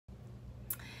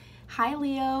Hi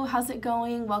Leo, how's it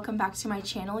going? Welcome back to my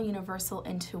channel, Universal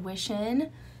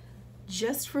Intuition.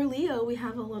 Just for Leo, we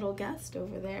have a little guest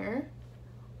over there.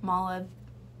 Mala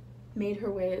made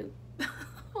her way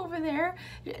over there.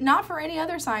 Not for any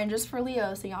other sign, just for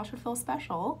Leo, so y'all should feel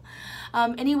special.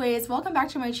 Anyways, welcome back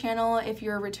to my channel. If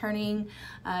you're returning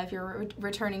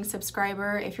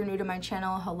subscriber, if you're new to my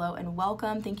channel, hello and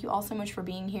welcome. Thank you all so much for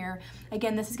being here.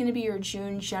 Again, this is going to be your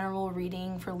June general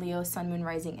reading for Leo, Sun, Moon,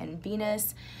 Rising, and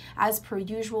Venus. As per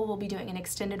usual, we'll be doing an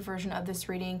extended version of this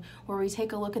reading where we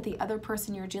take a look at the other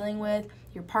person you're dealing with,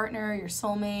 your partner, your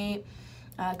soulmate.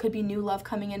 Could be new love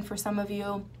coming in for some of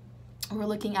you. We're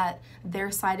looking at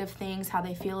their side of things, how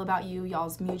they feel about you,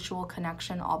 y'all's mutual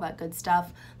connection, all that good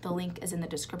stuff. The link is in the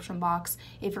description box.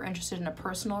 If you're interested in a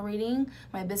personal reading,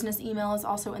 my business email is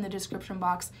also in the description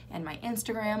box, and my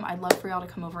Instagram. I'd love for y'all to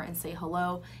come over and say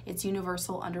hello. It's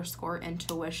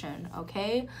universal_intuition,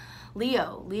 okay?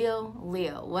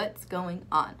 Leo, what's going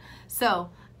on? So,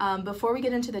 before we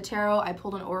get into the tarot, I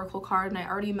pulled an oracle card, and I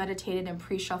already meditated and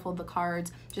pre-shuffled the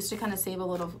cards just to kind of save a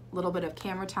little bit of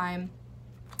camera time.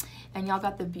 And y'all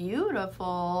got the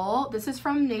beautiful, this is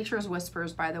from Nature's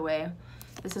Whispers, by the way.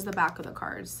 This is the back of the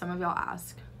cards. Some of y'all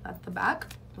ask. That's the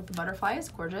back with the butterflies,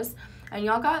 gorgeous. And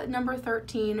y'all got number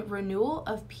 13, Renewal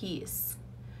of Peace.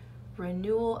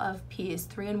 Renewal of Peace.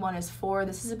 3 and 1 is 4.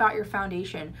 This is about your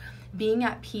foundation. Being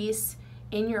at peace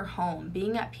in your home.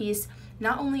 Being at peace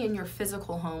not only in your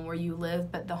physical home where you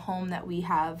live, but the home that we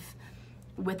have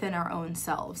within our own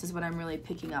selves is what I'm really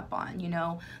picking up on. You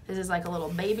know, this is like a little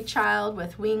baby child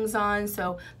with wings on,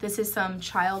 so this is some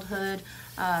childhood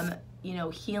you know,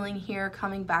 healing here,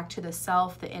 coming back to the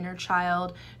self, the inner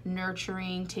child,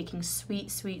 nurturing, taking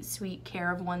sweet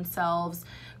care of oneself,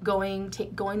 going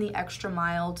the extra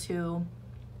mile to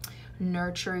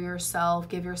nurture yourself,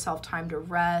 give yourself time to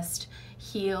rest,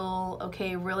 heal,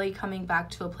 okay, really coming back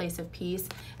to a place of peace.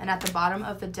 And at the bottom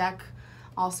of the deck,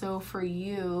 also for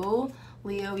you,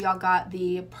 Leo, y'all got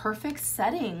the perfect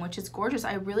setting, which is gorgeous.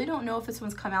 I really don't know if this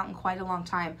one's come out in quite a long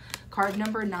time. Card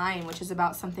number 9, which is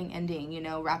about something ending, you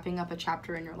know, wrapping up a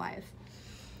chapter in your life.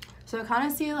 So I kind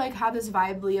of see like how this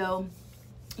vibe, Leo,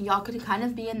 y'all could kind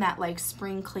of be in that like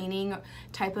spring cleaning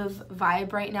type of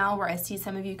vibe right now, where I see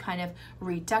some of you kind of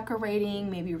redecorating,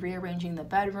 maybe rearranging the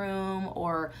bedroom,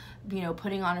 or, you know,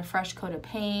 putting on a fresh coat of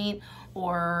paint,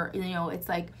 or, you know, it's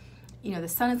like, you know, the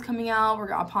sun is coming out, we're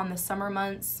upon the summer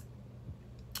months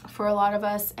for a lot of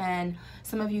us, and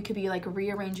some of you could be like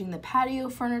rearranging the patio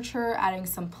furniture, adding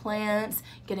some plants,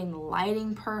 getting the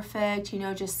lighting perfect, you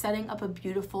know, just setting up a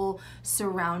beautiful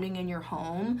surrounding in your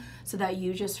home so that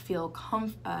you just feel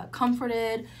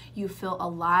comforted, you feel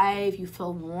alive, you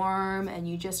feel warm, and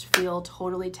you just feel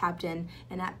totally tapped in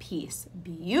and at peace.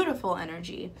 Beautiful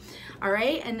energy. All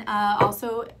right, and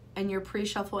also in your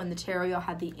pre-shuffle in the tarot, you'll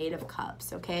have the 8 of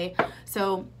Cups, okay?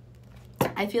 So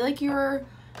I feel like you're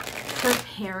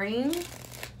preparing.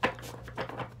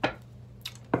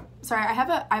 Sorry,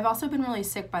 I've also been really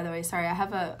sick, by the way. Sorry, I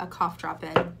have a cough drop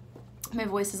in. My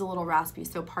voice is a little raspy,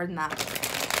 so pardon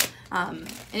that.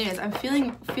 Anyways, I'm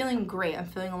feeling great. I'm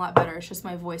feeling a lot better. It's just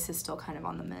my voice is still kind of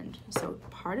on the mend. So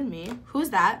pardon me. Who's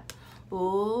that?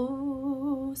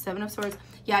 Oh, 7 of Swords.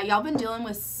 Yeah, y'all been dealing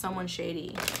with someone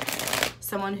shady.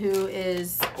 Someone who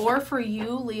is, or for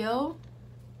you, Leo,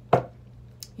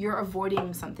 you're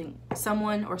avoiding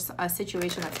someone or a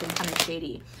situation that's been kind of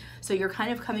shady. So you're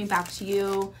kind of coming back to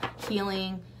you,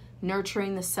 healing,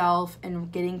 nurturing the self,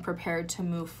 and getting prepared to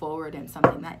move forward in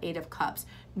something. That 8 of Cups,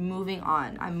 moving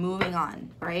on. I'm moving on,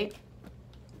 right?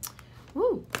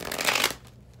 Woo.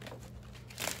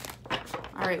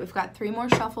 All right, we've got 3 more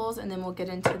shuffles, and then we'll get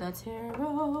into the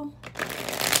tarot.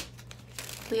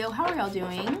 Leo, how are y'all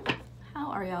doing? How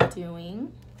are y'all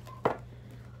doing?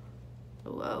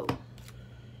 Whoa.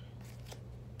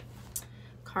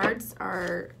 Cards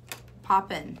are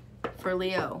popping for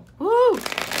Leo. Woo! All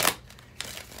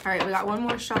right, we got 1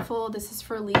 more shuffle. This is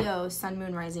for Leo, Sun,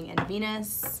 Moon, Rising, and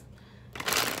Venus.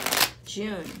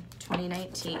 June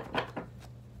 2019.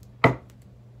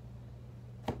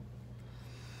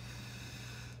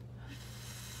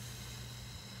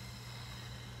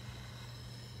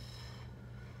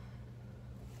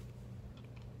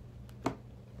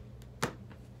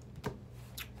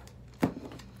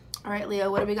 All right, Leo,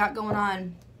 what do we got going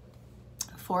on?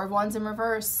 4 of Wands in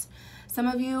reverse. Some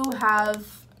of you have,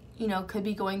 you know, could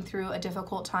be going through a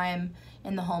difficult time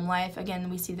in the home life. Again,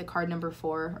 we see the card number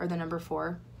 4, or the number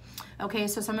 4. Okay,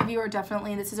 so some of you are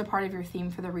definitely, this is a part of your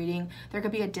theme for the reading. There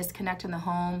could be a disconnect in the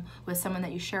home with someone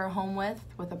that you share a home with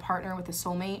a partner, with a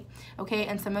soulmate. Okay,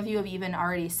 and some of you have even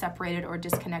already separated or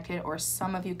disconnected, or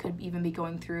some of you could even be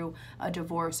going through a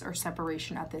divorce or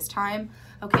separation at this time.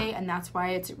 Okay, and that's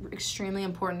why it's extremely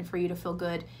important for you to feel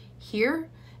good here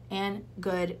and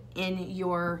good in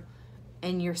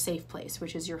your safe place,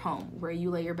 which is your home, where you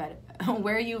lay your bed,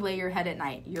 where you lay your head at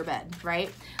night, your bed,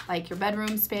 right? Like your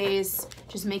bedroom space,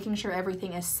 just making sure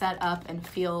everything is set up and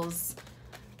feels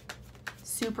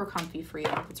super comfy for you.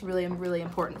 It's really, really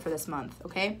important for this month,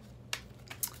 okay?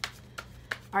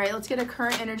 All right, let's get a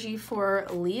current energy for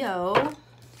Leo.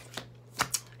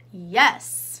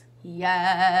 Yes,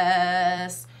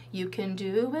 yes, you can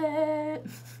do it.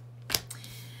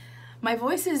 My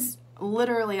voice is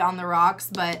literally on the rocks,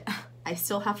 but I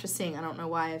still have to sing. I don't know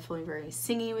why. I'm feeling very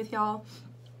singy with y'all.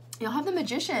 You'll have the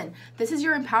Magician. This is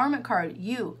your empowerment card.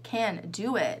 You can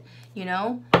do it, you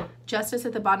know? Justice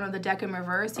at the bottom of the deck in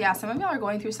reverse. Yeah, some of y'all are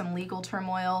going through some legal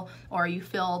turmoil, or you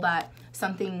feel that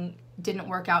something didn't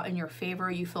work out in your favor.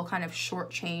 You feel kind of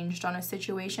shortchanged on a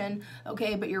situation,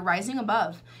 okay? But you're rising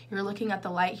above. You're looking at the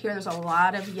light here. There's a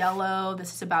lot of yellow.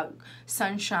 This is about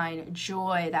sunshine,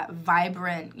 joy, that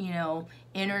vibrant, you know,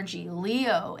 energy,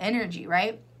 Leo energy,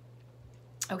 right?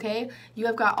 Okay, you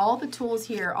have got all the tools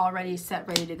here already set,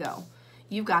 ready to go.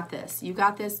 You've got this. You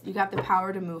got this. You got the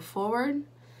power to move forward,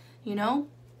 you know?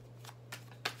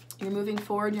 You're moving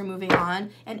forward, you're moving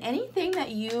on. And anything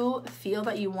that you feel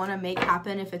that you want to make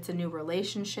happen, if it's a new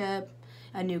relationship,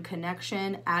 a new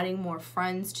connection, adding more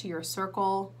friends to your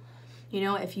circle, you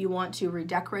know, if you want to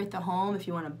redecorate the home, if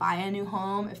you want to buy a new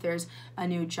home, if there's a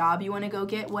new job you want to go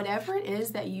get, whatever it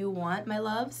is that you want, my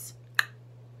loves,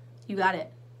 you got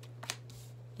it.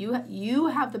 You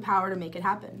have the power to make it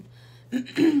happen.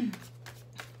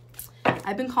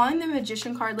 I've been calling the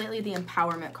Magician card lately the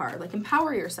empowerment card. Like,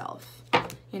 empower yourself.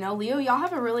 You know, Leo, y'all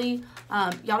have a really,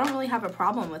 y'all don't really have a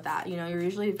problem with that. You know, you're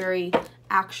usually very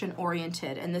action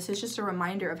oriented. And this is just a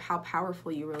reminder of how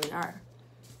powerful you really are.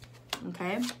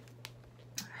 Okay.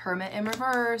 Hermit in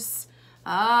reverse.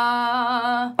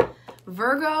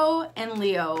 Virgo and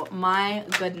Leo. My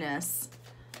goodness.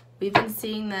 We've been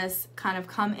seeing this kind of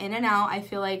come in and out, I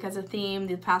feel like, as a theme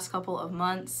the past couple of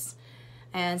months.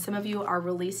 And some of you are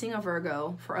releasing a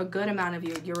Virgo. For a good amount of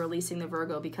you, you're releasing the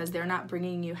Virgo because they're not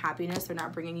bringing you happiness. They're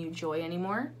not bringing you joy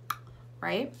anymore,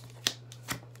 right?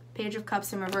 Page of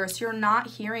Cups in reverse. You're not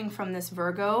hearing from this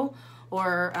Virgo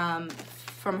or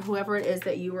from whoever it is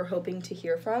that you were hoping to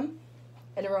hear from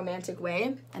in a romantic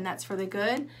way. And that's for the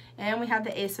good. And we have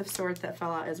the Ace of Swords that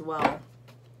fell out as well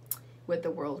with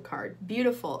the World card.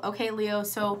 Beautiful. Okay, Leo,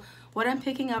 so what I'm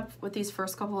picking up with these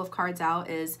first couple of cards out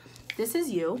is this is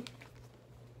you.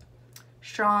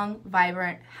 Strong,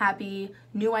 vibrant, happy,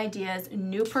 new ideas,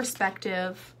 new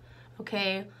perspective,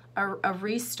 okay? A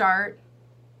restart.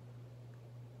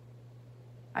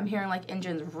 I'm hearing like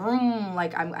engines, vroom,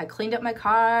 like I cleaned up my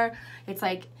car. It's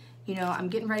like, you know, I'm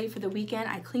getting ready for the weekend.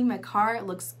 I cleaned my car. It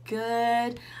looks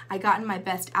good. I got in my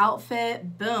best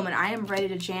outfit. Boom. And I am ready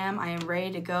to jam. I am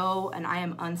ready to go. And I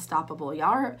am unstoppable. Y'all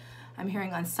are, I'm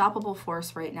hearing unstoppable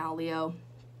force right now, Leo.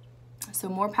 So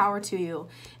more power to you.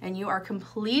 And you are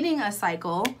completing a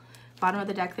cycle. Bottom of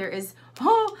the deck there is,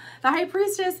 oh, the High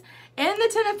Priestess and the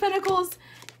Ten of Pentacles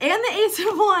and the Ace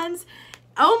of Wands.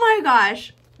 Oh my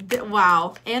gosh.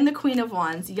 Wow. And the Queen of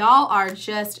Wands. Y'all are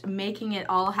just making it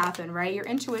all happen, right? Your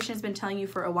intuition has been telling you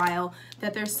for a while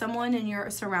that there's someone in your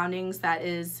surroundings that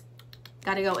is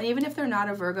gotta go. And even if they're not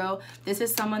a Virgo, this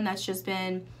is someone that's just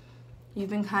been, you've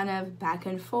been kind of back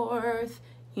and forth,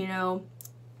 you know.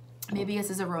 Maybe this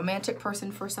is a romantic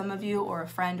person for some of you, or a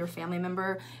friend or family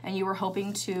member, and you were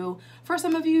hoping to, for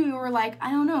some of you, you were like,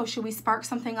 I don't know, should we spark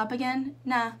something up again?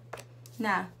 Nah.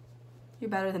 You're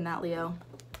better than that, Leo.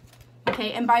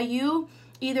 Okay, and by you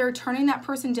either turning that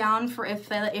person down for if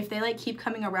they like keep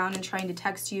coming around and trying to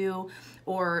text you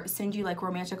or send you like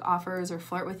romantic offers or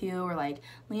flirt with you, or like,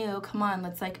 Leo, come on,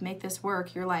 let's like make this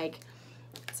work. You're like,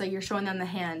 so you're showing them the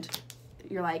hand.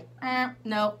 You're like,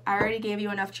 no, I already gave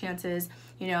you enough chances.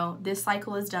 You know, this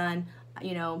cycle is done.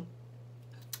 You know,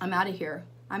 I'm out of here.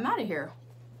 I'm out of here.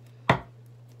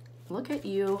 Look at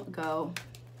you go.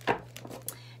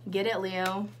 Get it,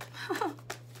 Leo. All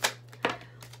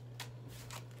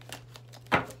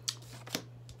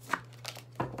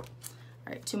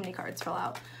right, too many cards fell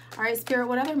out. All right, Spirit,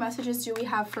 what other messages do we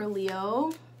have for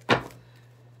Leo?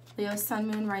 Leo, Sun,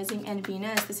 Moon, Rising, and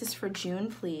Venus. This is for June,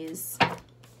 please.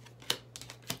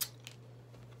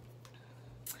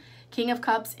 King of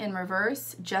Cups in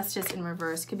reverse, Justice in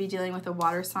reverse. Could be dealing with a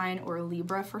water sign or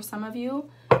Libra for some of you.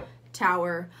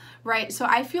 Tower, right? So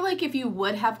I feel like if you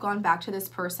would have gone back to this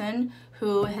person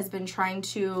who has been trying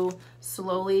to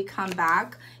slowly come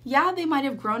back, yeah, they might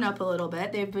have grown up a little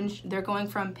bit. They're going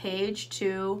from Page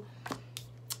to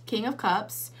King of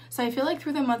Cups. So I feel like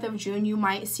through the month of June, you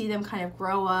might see them kind of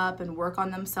grow up and work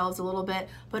on themselves a little bit.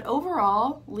 But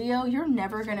overall, Leo, you're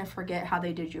never going to forget how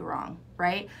they did you wrong,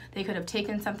 right? They could have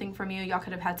taken something from you. Y'all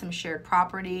could have had some shared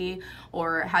property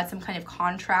or had some kind of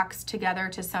contracts together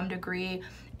to some degree.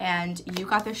 And you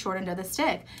got the short end of the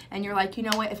stick. And you're like, you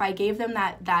know what? If I gave them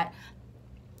that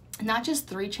not just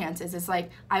 3 chances, it's like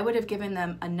I would have given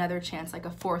them another chance, like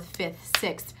a 4th, 5th,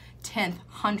 6th, 10th,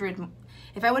 100th.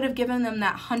 If I would have given them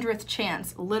that 100th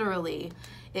chance, literally,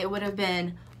 it would have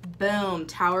been, boom,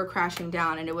 tower crashing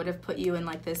down, and it would have put you in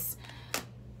like this,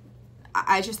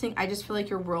 I just feel like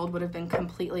your world would have been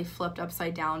completely flipped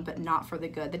upside down, but not for the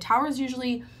good. The tower is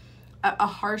usually a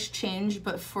harsh change,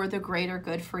 but for the greater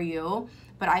good for you.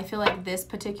 But I feel like this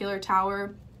particular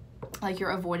tower, like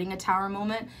you're avoiding a tower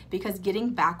moment, because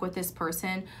getting back with this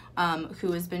person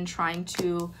who has been trying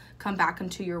to come back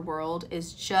into your world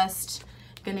is just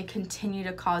going to continue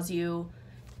to cause you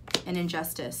an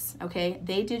injustice, okay?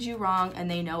 They did you wrong and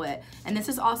they know it. And this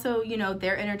is also, you know,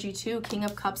 their energy too. King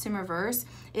of Cups in reverse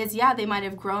is, yeah, they might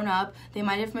have grown up. They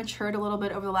might have matured a little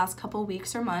bit over the last couple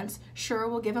weeks or months. Sure,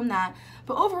 we'll give them that.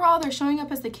 But overall, they're showing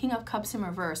up as the King of Cups in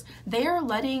reverse. They are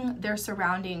letting their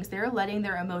surroundings, they're letting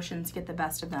their emotions get the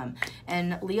best of them.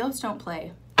 And Leos don't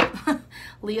play.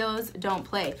 Leos don't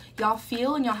play. Y'all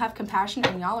feel and y'all have compassion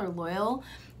and y'all are loyal,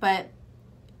 but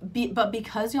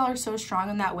because y'all are so strong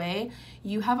in that way,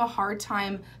 you have a hard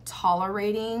time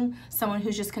tolerating someone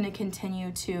who's just going to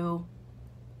continue to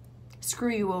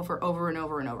screw you over and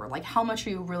over and over. Like, how much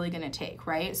are you really going to take,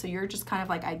 right? So you're just kind of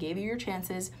like, I gave you your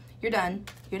chances. You're done.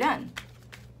 You're done.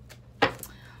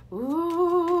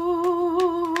 Ooh.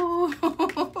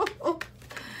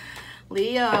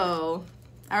 Leo.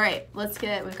 All right,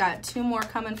 we've got 2 more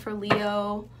coming for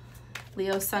Leo.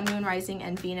 Leo, Sun, Moon, Rising,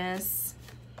 and Venus.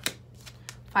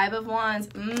 5 of Wands,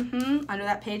 under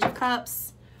that Page of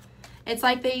Cups. It's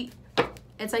like they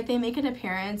make an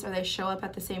appearance, or they show up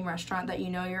at the same restaurant that you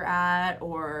know you're at,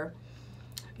 or,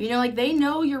 you know, like they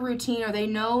know your routine, or they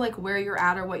know like where you're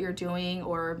at or what you're doing,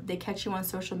 or they catch you on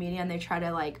social media and they try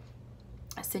to like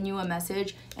send you a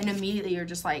message, and immediately you're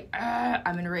just like,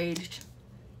 I'm enraged.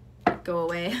 Go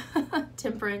away.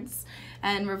 Temperance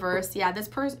and reverse. Yeah, this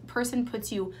person puts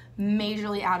you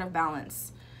majorly out of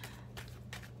balance.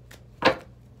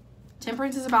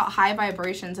 Temperance is about high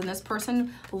vibrations, and this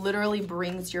person literally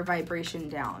brings your vibration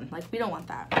down. Like, we don't want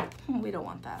that. We don't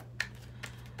want that.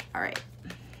 All right.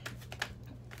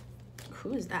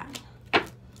 Who is that?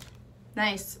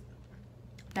 Nice.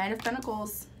 9 of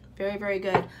Pentacles. Very, very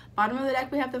good. Bottom of the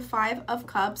deck, we have the 5 of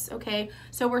Cups, okay?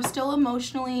 So we're still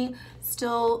emotionally,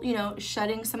 you know,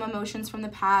 shedding some emotions from the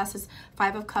past. This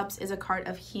 5 of Cups is a card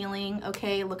of healing,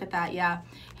 okay? Look at that, yeah.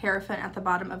 Hierophant at the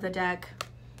bottom of the deck,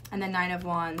 and then 9 of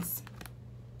Wands.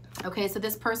 Okay, so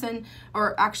this person,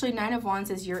 or actually 9 of Wands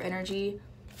is your energy.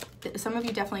 Some of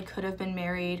you definitely could have been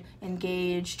married,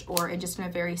 engaged, or just in a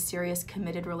very serious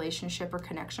committed relationship or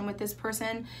connection with this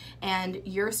person, and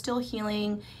you're still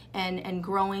healing and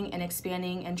growing and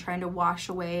expanding and trying to wash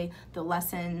away the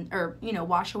lesson, or, you know,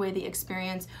 wash away the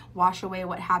experience, wash away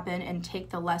what happened and take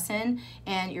the lesson,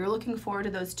 and you're looking forward to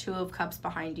those 2 of Cups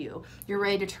behind you. You're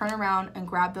ready to turn around and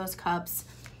grab those cups,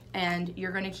 and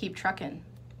you're going to keep trucking.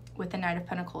 With the Knight of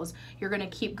Pentacles, you're going to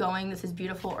keep going. This is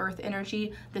beautiful earth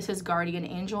energy. This is guardian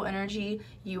angel energy.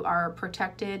 You are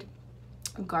protected,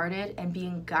 guarded, and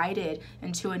being guided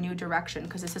into a new direction,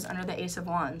 because this is under the Ace of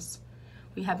Wands.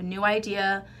 We have a new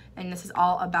idea, and this is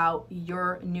all about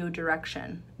your new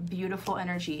direction. Beautiful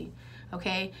energy.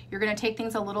 Okay, you're going to take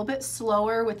things a little bit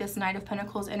slower with this Knight of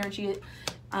Pentacles energy,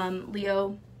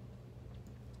 Leo,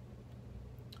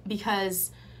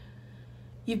 because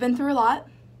you've been through a lot.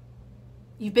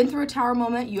 You've been through a tower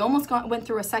moment. You almost went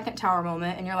through a second tower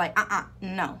moment, and you're like,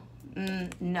 no,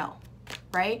 no,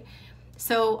 right?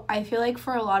 So I feel like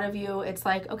for a lot of you, it's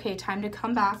like, okay, time to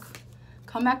come back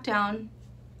down.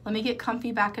 Let me get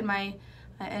comfy back in my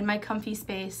comfy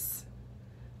space.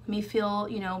 Let me feel,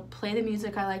 you know, play the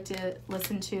music I like to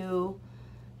listen to,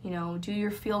 you know, do your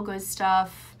feel-good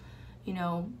stuff, you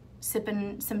know,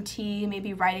 sipping some tea,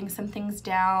 maybe writing some things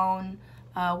down,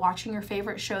 watching your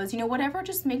favorite shows, you know, whatever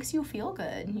just makes you feel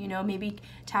good, you know, maybe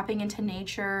tapping into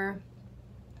nature,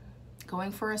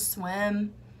 going for a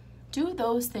swim. Do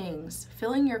those things,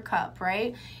 filling your cup,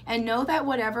 right? And know that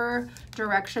whatever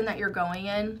direction that you're going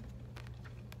in,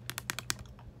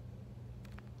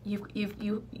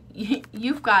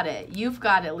 you've got it. You've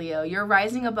got it, Leo. You're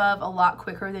rising above a lot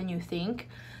quicker than you think.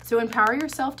 So empower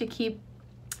yourself to keep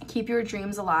your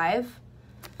dreams alive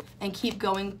and keep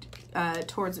going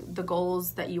towards the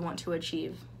goals that you want to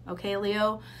achieve. Okay,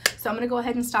 Leo? So I'm going to go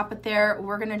ahead and stop it there.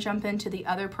 We're going to jump into the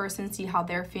other person, see how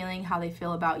they're feeling, how they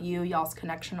feel about you, y'all's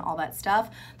connection, all that stuff.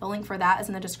 The link for that is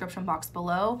in the description box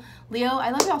below. Leo,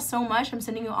 I love y'all so much. I'm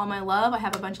sending you all my love. I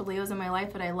have a bunch of Leos in my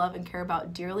life that I love and care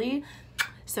about dearly.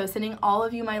 So sending all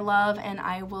of you my love, and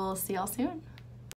I will see y'all soon.